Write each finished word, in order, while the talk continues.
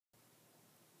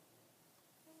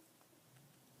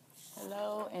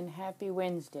Hello and happy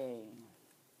Wednesday,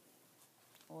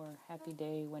 or happy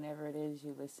day whenever it is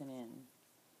you listen in.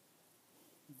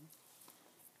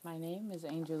 My name is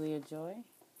Angelia Joy,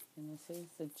 and this is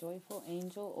the Joyful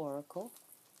Angel Oracle.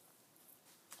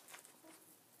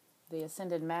 The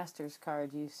Ascended Masters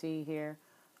card you see here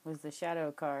was the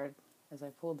Shadow card as I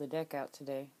pulled the deck out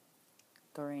today.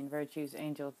 Doreen Virtue's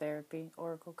Angel Therapy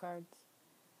Oracle cards.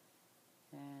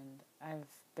 And I've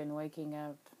been waking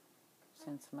up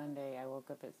since Monday. I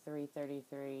woke up at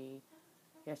 3:33.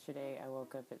 Yesterday I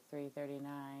woke up at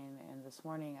 3:39, and this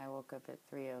morning I woke up at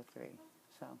 3:03.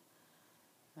 So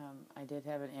I did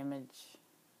have an image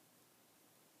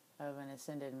of an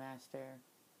Ascended Master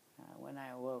when I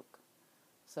awoke.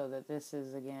 So that this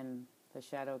is again the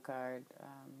Shadow card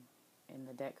in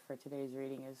the deck for today's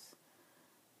reading is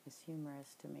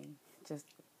humorous to me. Just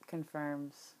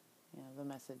confirms the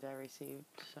message I received.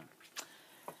 So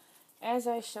as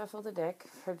I shuffle the deck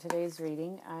for today's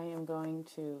reading, I am going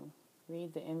to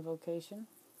read the invocation.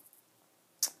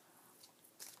 If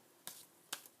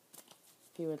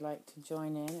you would like to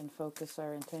join in and focus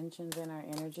our intentions and our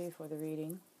energy for the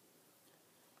reading,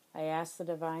 I ask the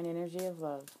divine energy of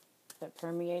love that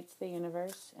permeates the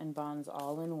universe and bonds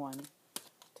all in one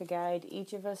to guide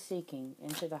each of us seeking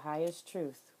into the highest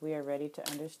truth we are ready to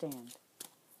understand.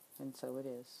 And so it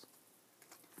is.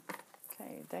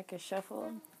 Okay, deck is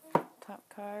shuffled. Top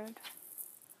card.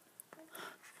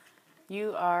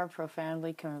 You are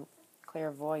profoundly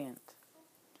clairvoyant.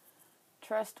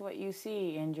 Trust what you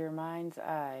see in your mind's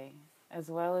eye, as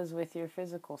well as with your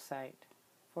physical sight,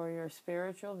 for your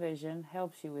spiritual vision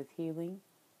helps you with healing,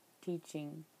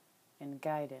 teaching, and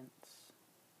guidance.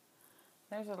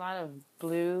 There's a lot of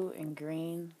blue and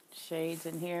green shades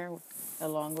in here,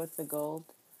 along with the gold.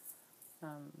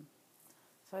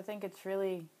 So I think it's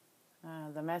really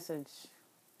the message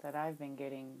that I've been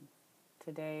getting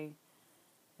today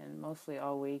and mostly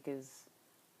all week is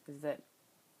that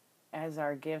as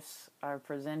our gifts are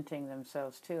presenting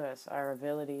themselves to us, our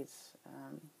abilities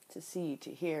to see, to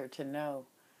hear, to know,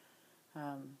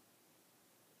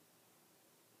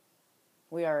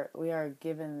 we are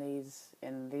given these,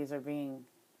 and these are being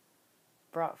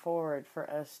brought forward for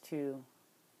us to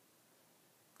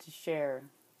share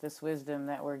this wisdom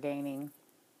that we're gaining.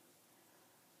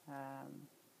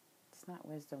 It's not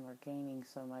wisdom we're gaining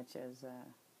so much as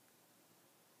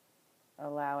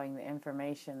allowing the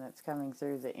information that's coming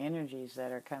through, the energies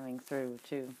that are coming through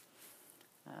to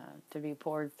be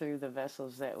poured through the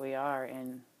vessels that we are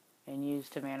and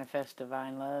used to manifest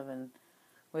divine love, and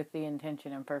with the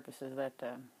intention and purposes that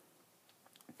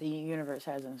the universe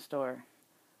has in store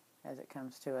as it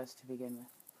comes to us to begin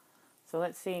with. So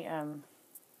let's see,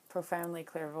 profoundly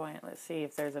clairvoyant, let's see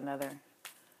if there's another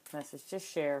message. Just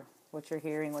share what you're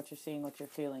hearing, what you're seeing, what you're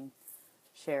feeling.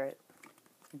 Share it.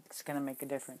 It's going to make a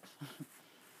difference.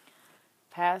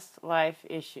 Past life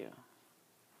issue.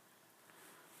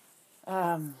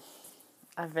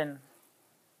 I've been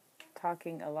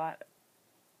talking a lot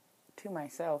to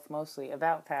myself, mostly,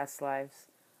 about past lives.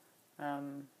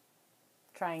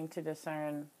 Trying to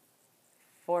discern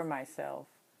for myself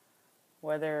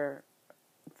whether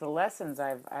the lessons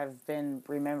I've been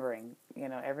remembering,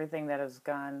 everything that has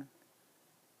gone,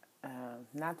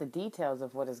 not the details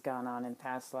of what has gone on in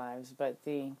past lives, but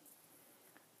the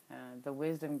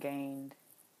wisdom gained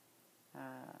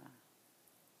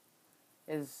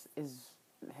has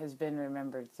been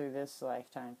remembered through this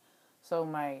lifetime. So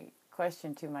my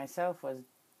question to myself was,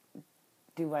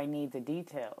 do I need the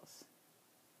details?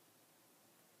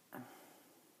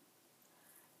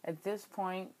 At this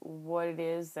point, what it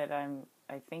is that I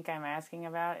think I'm asking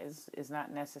about is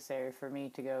not necessary for me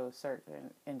to go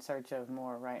in search of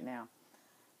more right now.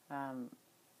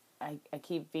 I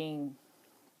keep being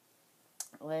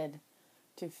led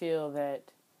to feel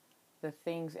that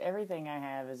everything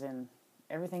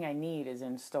I need is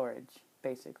in storage,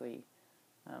 basically.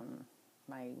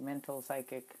 My mental,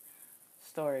 psychic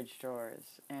storage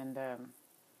drawers. And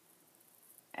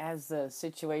as the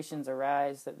situations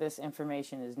arise that this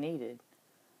information is needed,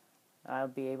 I'll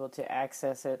be able to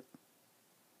access it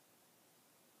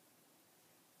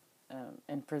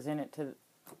and present it to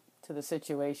the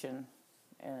situation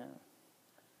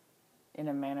in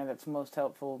a manner that's most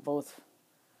helpful, both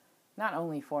not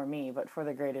only for me but for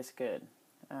the greatest good.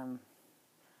 And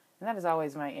that is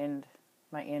always my end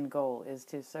goal, is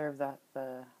to serve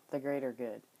the greater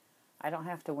good. I don't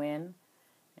have to win,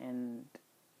 and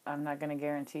I'm not going to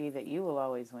guarantee that you will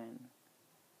always win.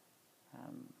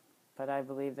 But I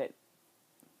believe that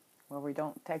where we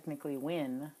don't technically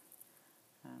win,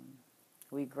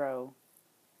 we grow,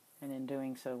 and in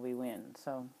doing so we win.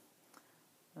 So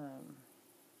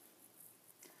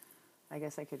I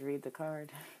guess I could read the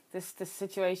card. This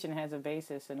situation has a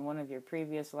basis in one of your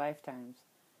previous lifetimes.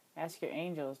 Ask your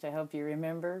angels to help you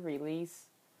remember, release,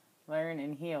 learn,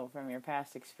 and heal from your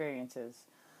past experiences.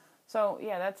 So,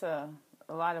 yeah, that's a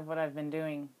lot of what I've been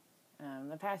doing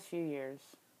the past few years.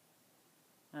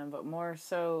 But more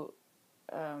so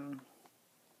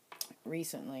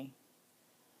recently.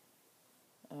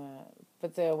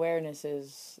 But the awareness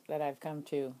is that I've come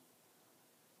to.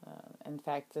 In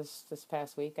fact, this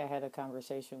past week I had a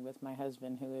conversation with my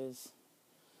husband, who is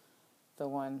the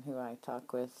one who I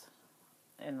talk with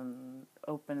and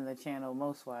open the channel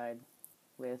most wide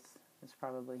with. Is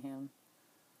probably him.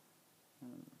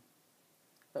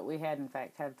 But we had, in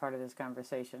fact, had part of this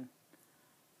conversation.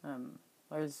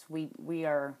 Whereas we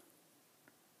are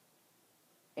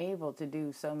able to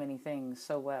do so many things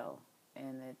so well,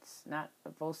 and it's not a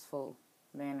boastful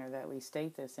manner that we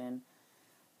state this in.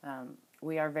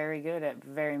 We are very good at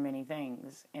very many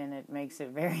things, and it makes it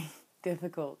very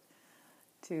difficult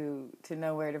to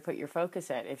know where to put your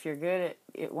focus at. If you're good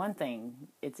at one thing,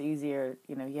 it's easier.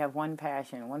 You know, you have one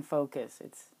passion, one focus.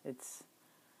 It's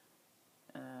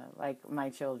like my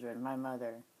children, my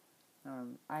mother.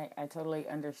 I totally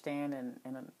understand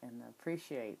and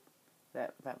appreciate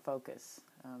that focus.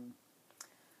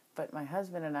 But my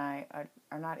husband and I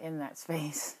are not in that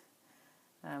space.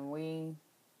 We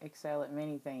excel at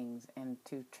many things, and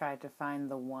to try to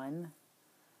find the one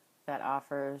that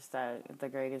offers the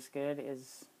greatest good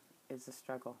is a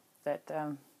struggle.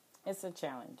 It's a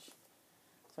challenge.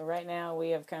 So right now we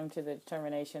have come to the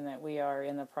determination that we are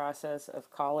in the process of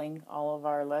calling all of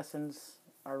our lessons,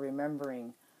 our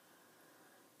remembering,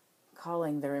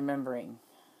 calling the remembering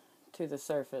to the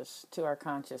surface, to our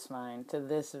conscious mind, to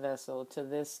this vessel, to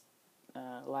this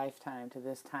lifetime, to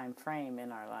this time frame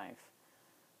in our life.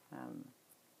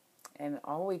 And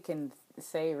all we can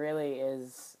say really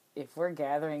is, if we're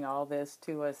gathering all this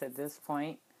to us at this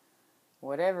point,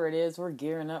 whatever it is we're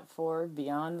gearing up for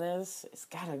beyond this, it's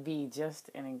got to be just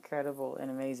an incredible and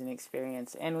amazing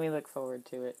experience, and we look forward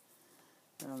to it.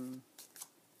 And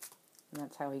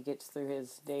that's how he gets through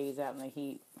his days out in the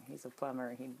heat. He's a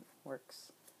plumber. He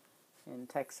works in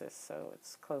Texas, so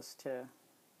it's close to,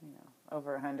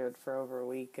 over 100 for over a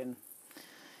week, and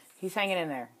he's hanging in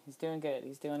there. He's doing good.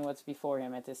 He's doing what's before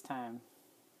him at this time.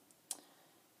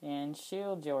 And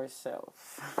shield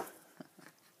yourself.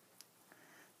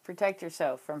 Protect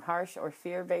yourself from harsh or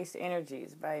fear-based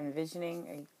energies by envisioning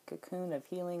a cocoon of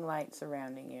healing light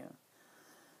surrounding you.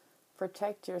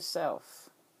 Protect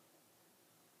yourself.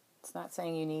 It's not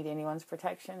saying you need anyone's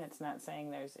protection. It's not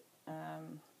saying there's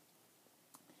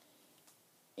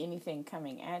anything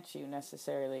coming at you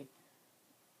necessarily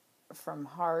from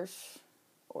harsh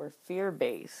or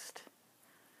fear-based.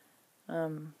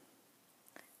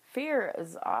 Fear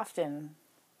is often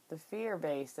the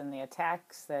fear-based, and the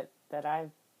attacks that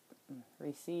I've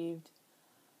received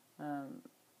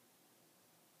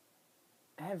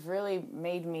have really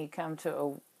made me come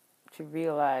to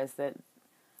realize that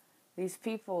these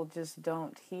people just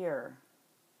don't hear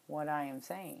what I am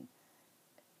saying.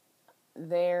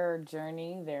 Their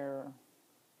journey, their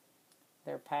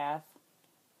path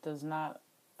does not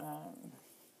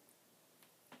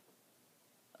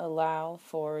allow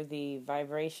for the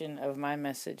vibration of my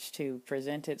message to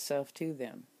present itself to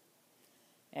them.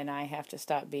 And I have to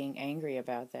stop being angry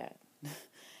about that.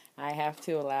 I have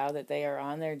to allow that they are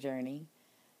on their journey,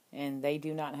 and they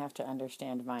do not have to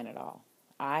understand mine at all.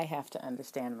 I have to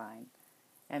understand mine,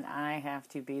 and I have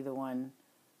to be the one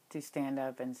to stand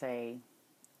up and say,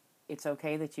 it's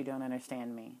okay that you don't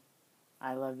understand me.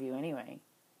 I love you anyway,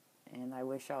 and I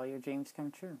wish all your dreams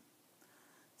come true.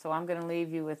 So I'm going to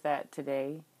leave you with that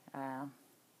today.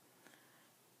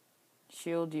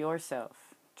 Shield yourself.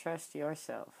 Trust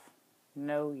yourself.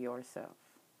 Know yourself.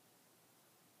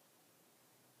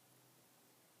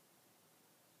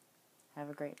 Have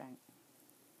a great night.